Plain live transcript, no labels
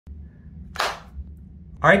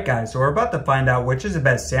Alright guys, so we're about to find out which is the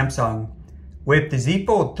best Samsung with the Z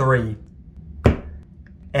Fold 3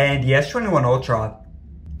 and the S21 Ultra.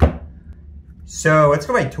 So let's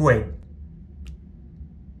go right to it.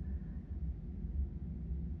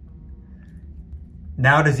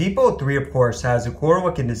 Now the Z Fold 3 of course has a cool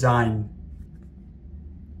looking design,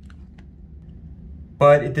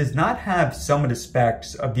 but it does not have some of the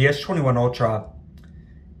specs of the S21 Ultra,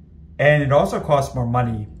 and it also costs more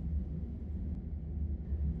money.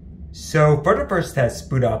 So for the first test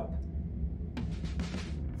boot up,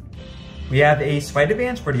 we have a slight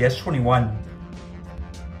advance for the S21.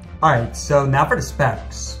 Alright, so now for the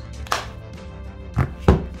specs.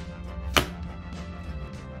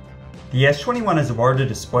 The S21 has a larger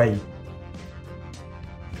display.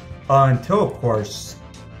 Until of course,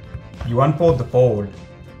 you unfold the fold.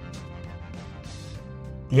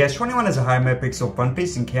 The S21 has a high megapixel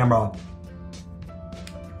front-facing camera,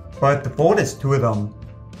 but the Fold has two of them.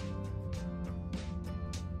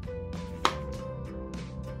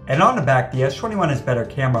 And on the back, the S21 has better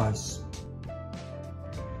cameras.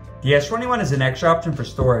 The S21 has an extra option for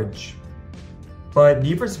storage, but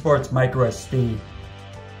neither supports micro SD.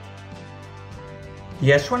 The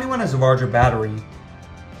S21 has a larger battery,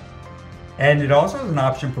 and it also has an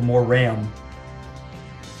option for more RAM.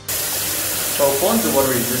 Both phones are water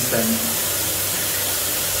resistant,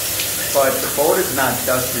 but the Fold is not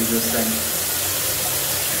dust resistant.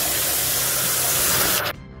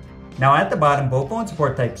 Now at the bottom, both phones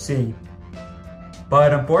support Type-C,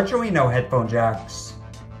 but unfortunately no headphone jacks.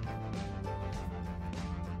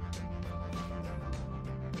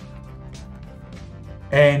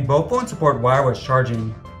 And both phones support wireless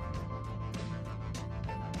charging.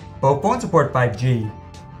 Both phones support 5G,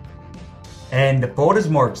 and the Fold is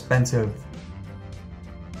more expensive.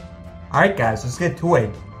 Alright guys, let's get to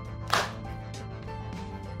it.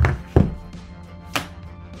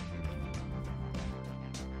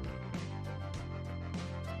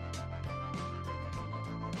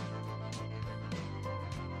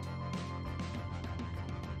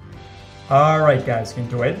 Alright guys, get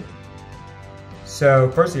into it. So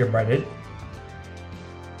first you write it.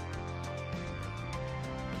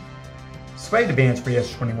 Slight advance for the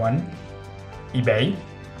S21. eBay.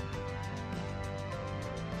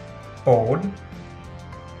 Fold.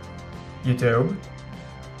 YouTube.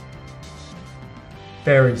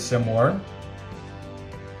 Very similar.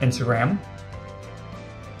 Instagram.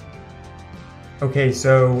 Okay,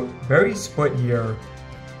 so very split here.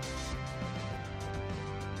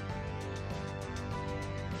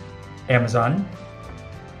 Amazon.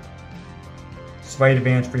 Slight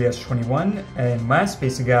advance for the S21, and last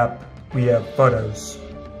basic app, we have photos.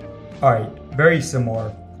 Alright, very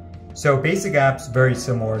similar. So basic apps, very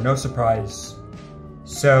similar, no surprise.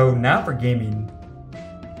 So now for gaming.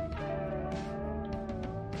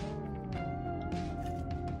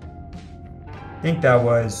 I think that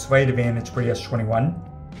was slight advantage for the S21.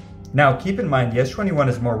 Now keep in mind, the S21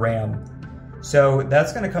 has more RAM, so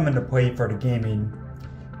that's going to come into play for the gaming.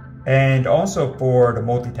 And also for the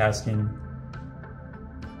multitasking.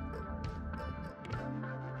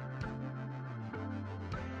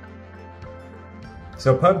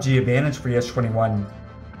 So PUBG advantage for the S21.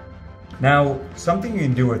 Now, something you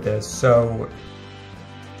can do with this, so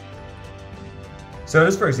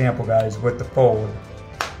just for example guys, with the Fold,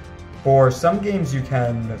 for some games you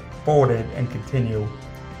can fold it and continue,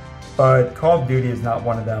 but Call of Duty is not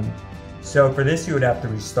one of them. So for this you would have to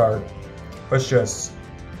restart. Let's just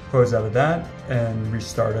close out of that and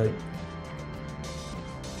restart it.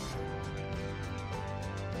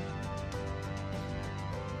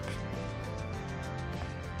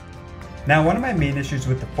 Now one of my main issues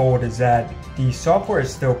with the Fold is that the software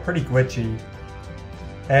is still pretty glitchy,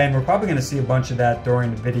 and we're probably going to see a bunch of that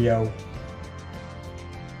during the video.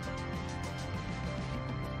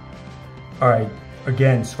 Alright,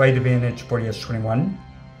 again, slight advantage for the S21.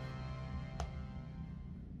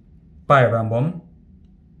 Fire Emblem.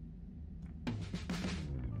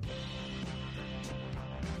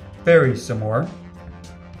 Very similar.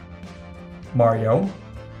 Mario.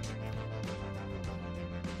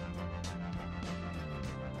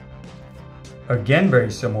 Again,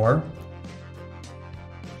 very similar.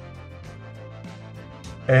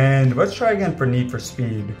 And let's try again for Need for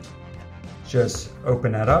Speed. Just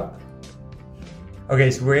open that up.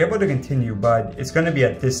 Okay, so we're able to continue, but it's going to be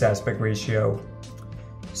at this aspect ratio.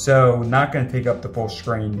 So not going to take up the full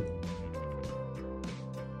screen.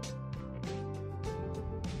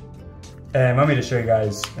 And let me just show you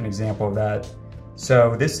guys an example of that.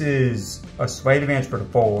 So this is a slight advantage for the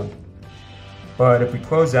Fold, but if we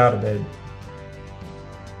close out of it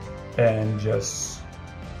and just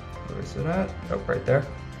Where is it at? Oh, right there.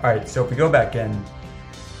 Alright, so if we go back in,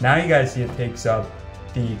 now you guys see it takes up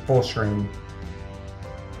the full screen.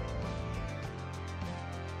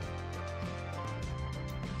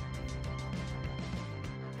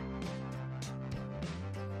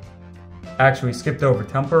 Actually, we skipped over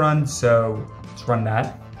Temple Run, so let's run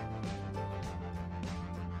that.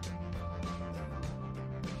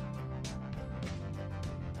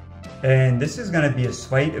 And this is going to be a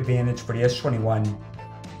slight advantage for the S21.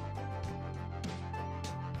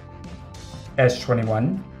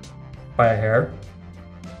 S21 by a hair.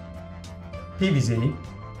 PVZ.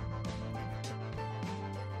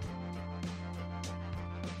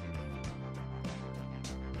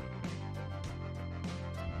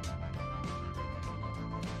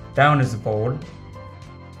 Down is the fold.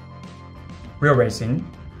 Real racing.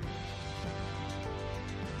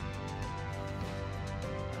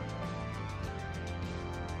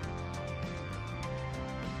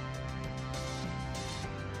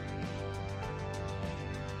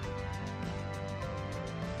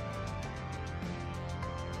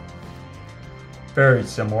 Very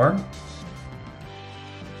similar.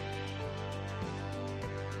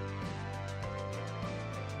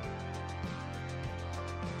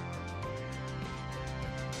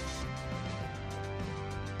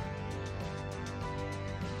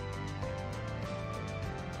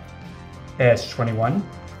 S21.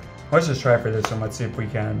 Let's just try for this one. Let's see if we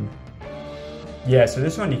can. Yeah, so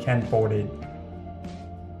this one you can fold it.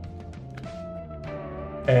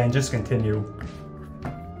 And just continue.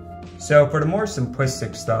 So for the more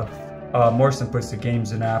simplistic stuff, more simplistic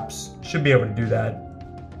games and apps, should be able to do that.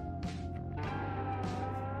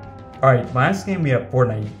 Alright, last game we have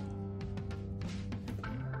Fortnite.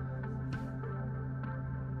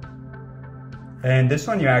 And this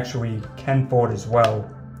one you actually can fold as well.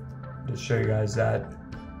 Just show you guys that.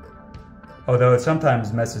 Although it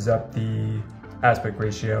sometimes messes up the aspect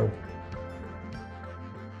ratio.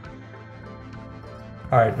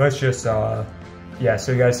 Alright, let's just, yeah,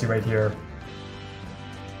 so you guys see right here.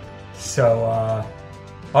 So,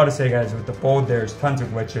 I'll just say guys, with the fold there's tons of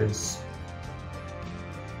glitches.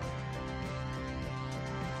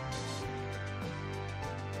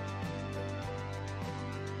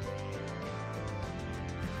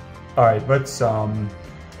 Alright, let's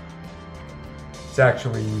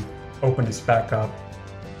actually open this back up.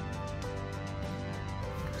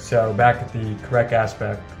 So back at the correct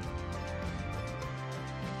aspect.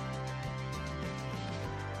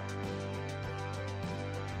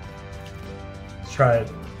 Let's try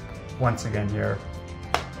it once again here.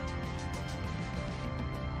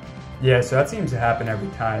 Yeah, so that seems to happen every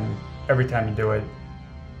time you do it.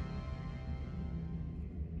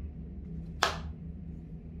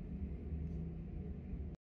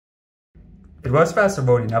 It was faster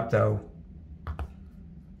loading up though.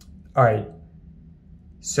 Alright,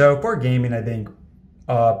 so for gaming I think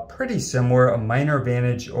pretty similar, a minor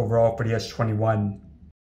advantage overall for the S21.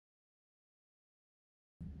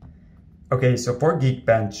 Okay, so for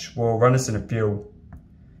Geekbench, we'll run this in a few.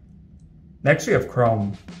 Next we have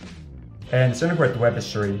Chrome, and it's integrate the web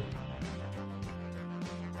history.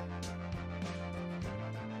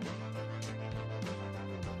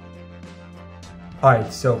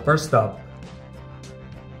 Alright, so first up,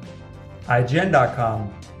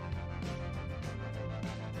 IGN.com.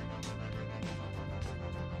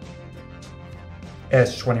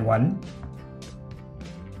 S21.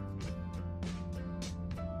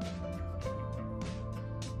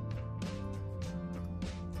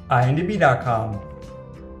 IMDb.com.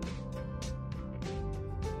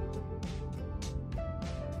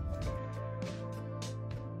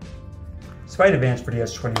 Slight advantage for the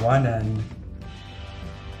S21, and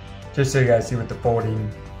just so you guys see with the folding.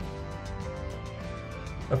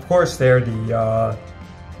 Of course there the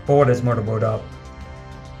fold is more to load up.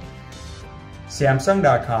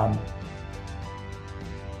 Samsung.com.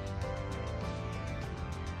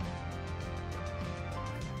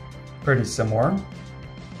 Pretty similar.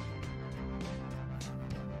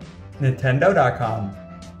 Nintendo.com.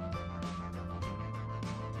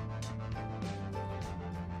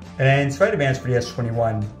 And slight advantage for the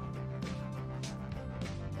S21.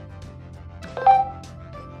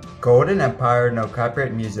 Golden Empire, no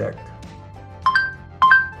copyright music.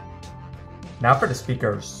 Now for the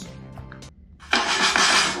speakers.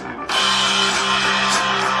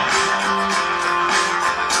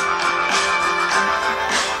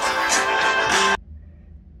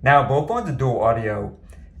 Now both phones are dual audio,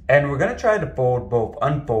 and we're going to try to fold both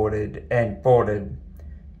unfolded and folded.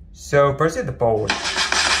 So first we have the fold.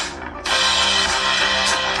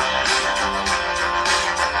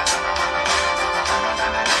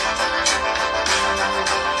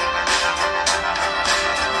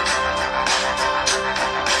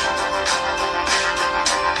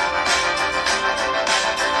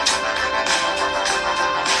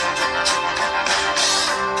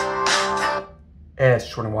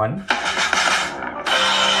 S21.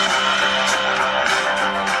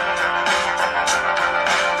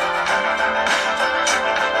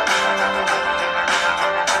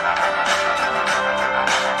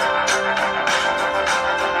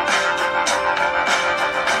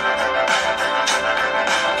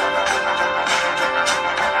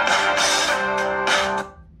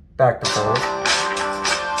 Back to forward.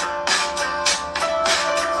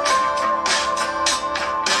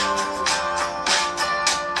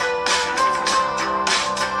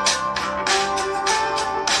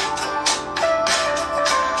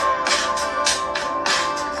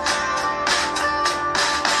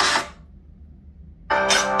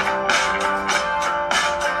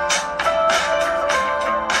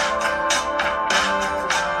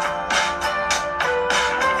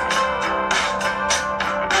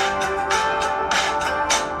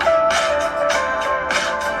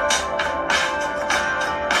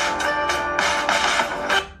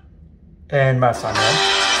 And mouse on there.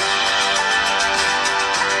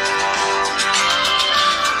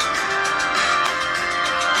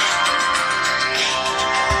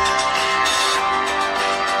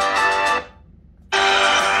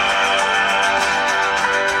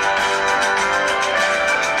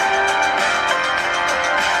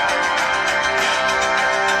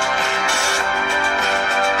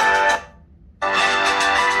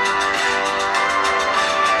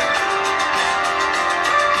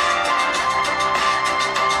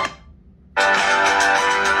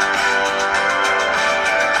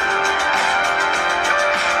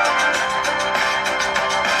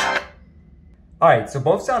 Alright, so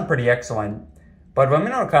both sound pretty excellent, but let me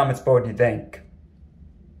know in the comments below what you think.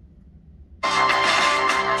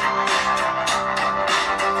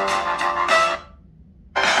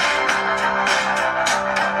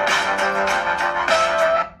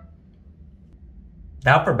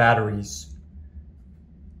 Now for batteries.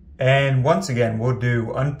 And once again, we'll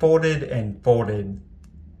do unfolded and folded.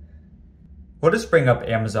 We'll just bring up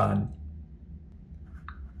Amazon.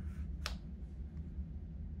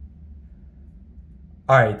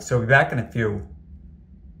 Alright, so we'll be back in a few.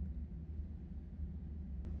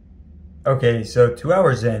 Okay, so 2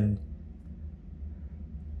 hours in.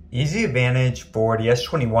 Easy advantage for the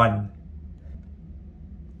S21.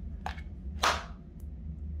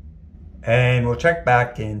 And we'll check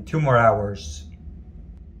back in 2 more hours.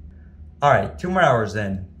 Alright, 2 more hours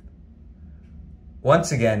in.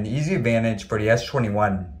 Once again, easy advantage for the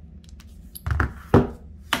S21.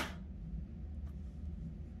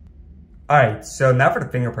 Alright, so now for the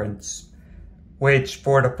fingerprints, which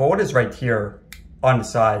for the fold is right here on the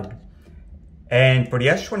side. And for the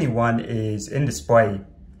S21 is in display.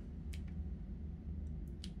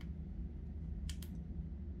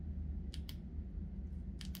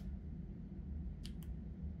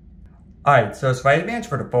 Alright, so slight advantage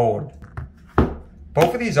for the fold.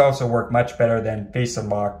 Both of these also work much better than face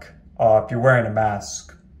unlock if you're wearing a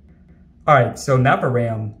mask. Alright, so now for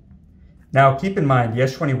RAM. Now keep in mind, the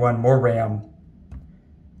S21 more RAM.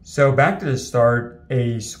 So back to the start,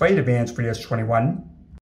 a slight advantage for the S21.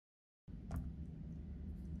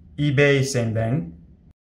 eBay, same thing.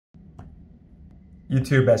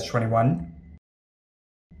 YouTube S21.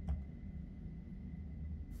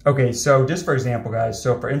 Okay, so just for example, guys,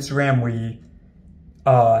 so for Instagram, we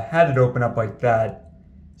had it open up like that.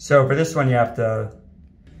 So for this one, you have to,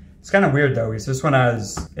 it's kind of weird though, because this one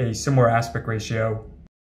has a similar aspect ratio.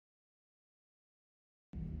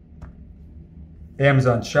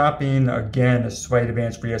 Amazon shopping, again, a slight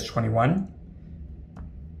advantage for the S21.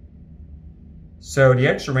 So the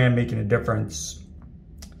extra RAM making a difference.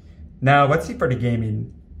 Now let's see for the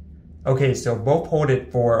gaming. Okay, so both hold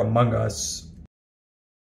it for Among Us.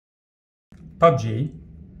 PUBG.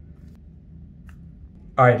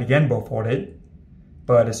 Alright, again, both hold it,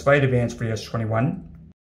 but a slight advantage for the S21.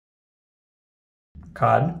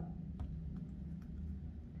 COD.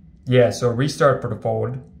 Yeah, so restart for the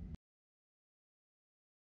fold.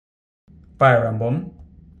 Fire Emblem.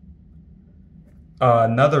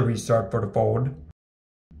 Another restart for the fold.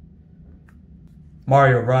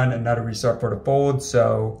 Mario Run, another restart for the fold.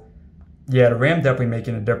 So, yeah, the RAM definitely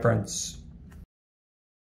making a difference.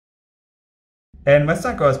 And let's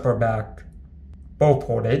not go as far back. Both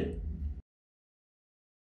hold it.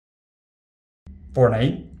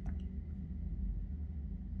 Fortnite.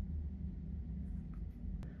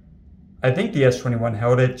 I think the S21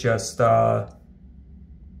 held it, just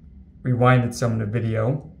rewinded some of the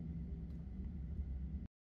video.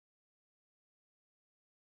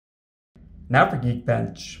 Now for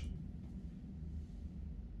Geekbench.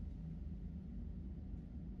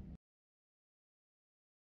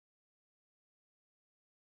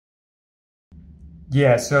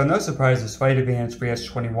 Yeah, so no surprise, a slight advantage for the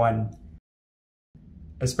S21,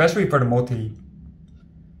 especially for the multi.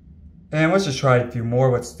 And let's just try a few more.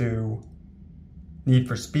 Let's do Need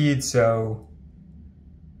for Speed, so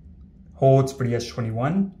holds for the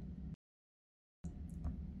S21.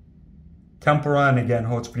 Temple Run, again,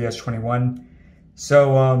 holds for the S21.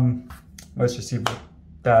 So, let's just see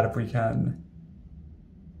that if we can.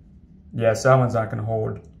 Yes, that one's not going to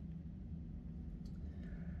hold.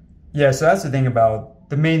 Yeah, so that's the thing about,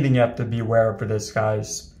 the main thing you have to be aware of for this,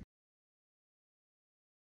 guys.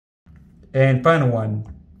 And final one.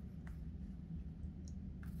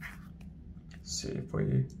 Let's see if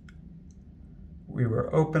we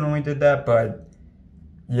were open when we did that, but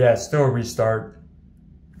yeah, still a restart.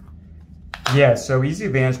 Yeah, so easy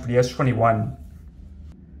advantage for the S21.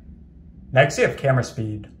 Next, you have camera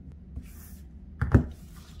speed.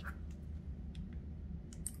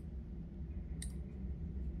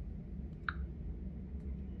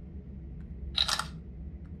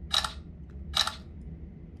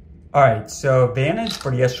 Alright, so advantage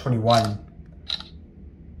for the S21.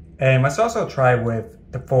 And let's also try with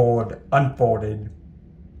the fold unfolded.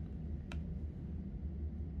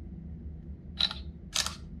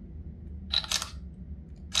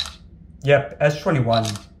 Yep,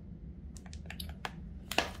 S21.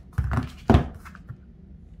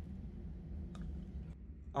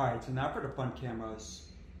 Alright, so now for the front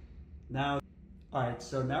cameras. Now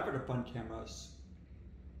for the front cameras.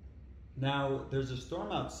 Now, there's a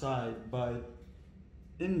storm outside, but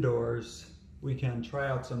indoors, we can try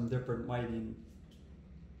out some different lighting.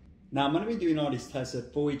 Now, I'm going to be doing all these tests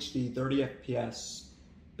at Full HD 30 FPS,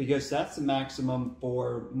 because that's the maximum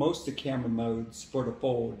for most of the camera modes for the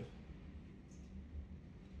Fold.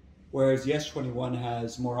 Whereas the S21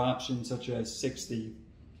 has more options, such as 60.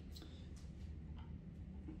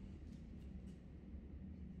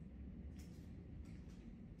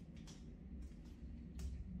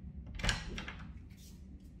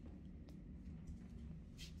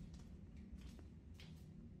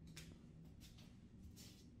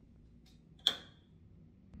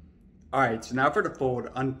 Alright, so now for the Fold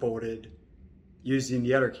unfolded, using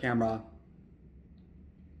the other camera.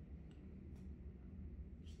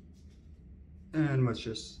 And let's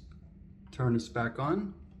just turn this back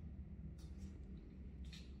on.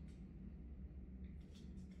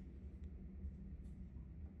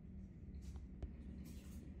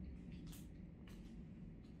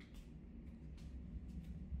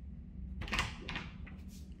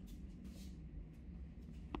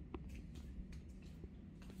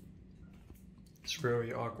 It's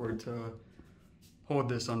really awkward to hold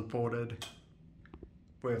this unfolded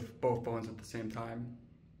with both phones at the same time.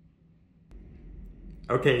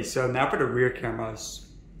 Okay, so now for the rear cameras.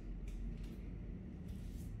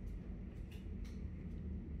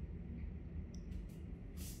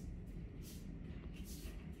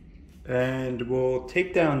 And we'll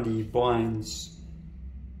take down the blinds.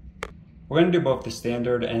 We're gonna do both the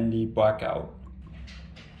standard and the blackout.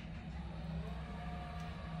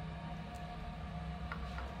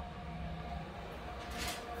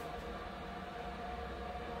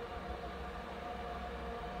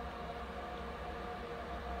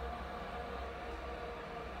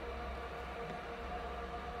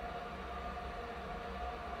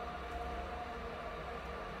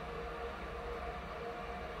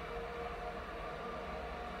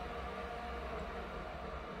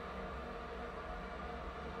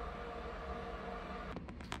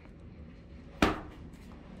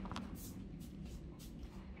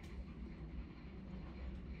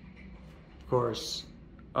 Of course,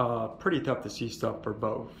 pretty tough to see stuff for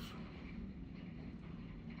both.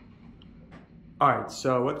 Alright,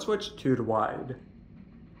 so let's switch to the wide.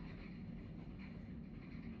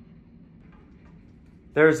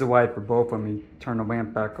 There's the wide for both. Let me turn the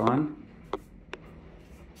lamp back on.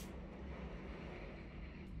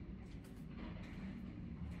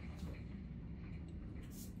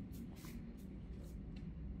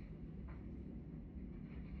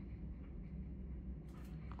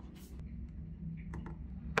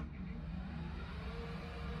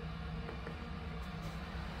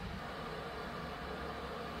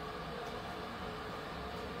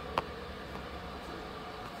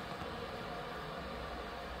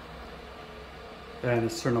 And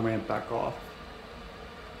let's turn the lamp back off.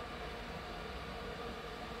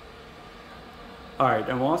 Alright,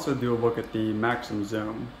 and we'll also do a look at the maximum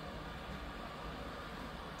zoom.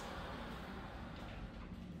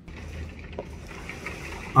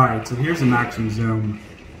 Alright, so here's the maximum zoom.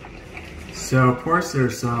 So of course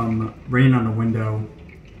there's some rain on the window,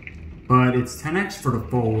 but it's 10x for the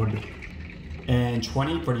Fold and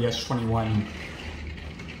 20 for the S21.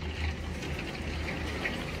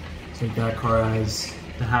 Looks like that car has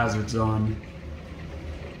the hazards on.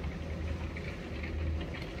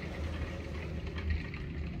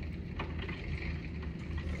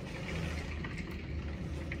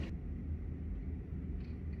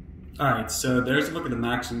 Alright, so there's a look at the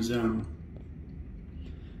maximum zoom.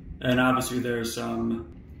 And obviously there's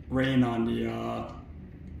some rain on the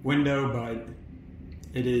window, but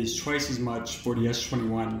it is twice as much for the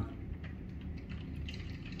S21.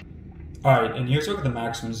 Alright, and here's a look at the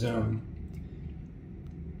maximum zoom.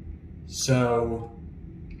 So,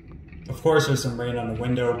 of course there's some rain on the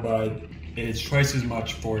window, but it's twice as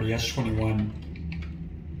much for the S21.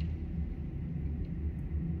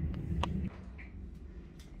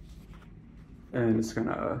 And it's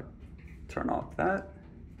gonna turn off that.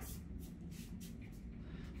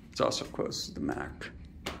 It's also close to the Mac.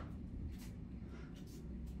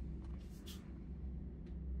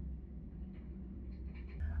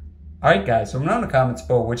 Alright guys, so let me know in the comments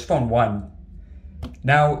below which phone won.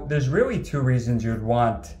 Now, there's really two reasons you'd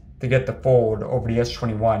want to get the Fold over the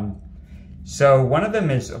S21. So one of them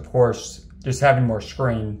is, of course, just having more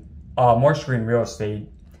screen real estate.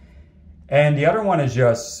 And the other one is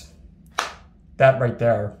just that right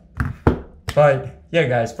there. But yeah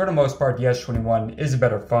guys, for the most part the S21 is a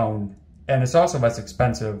better phone, and it's also less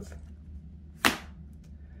expensive.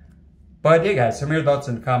 But yeah guys, some of your thoughts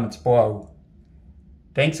in the comments below.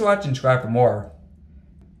 Thanks for watching, subscribe for more.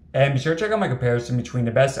 And be sure to check out my comparison between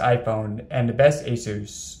the best iPhone and the best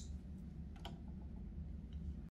Asus.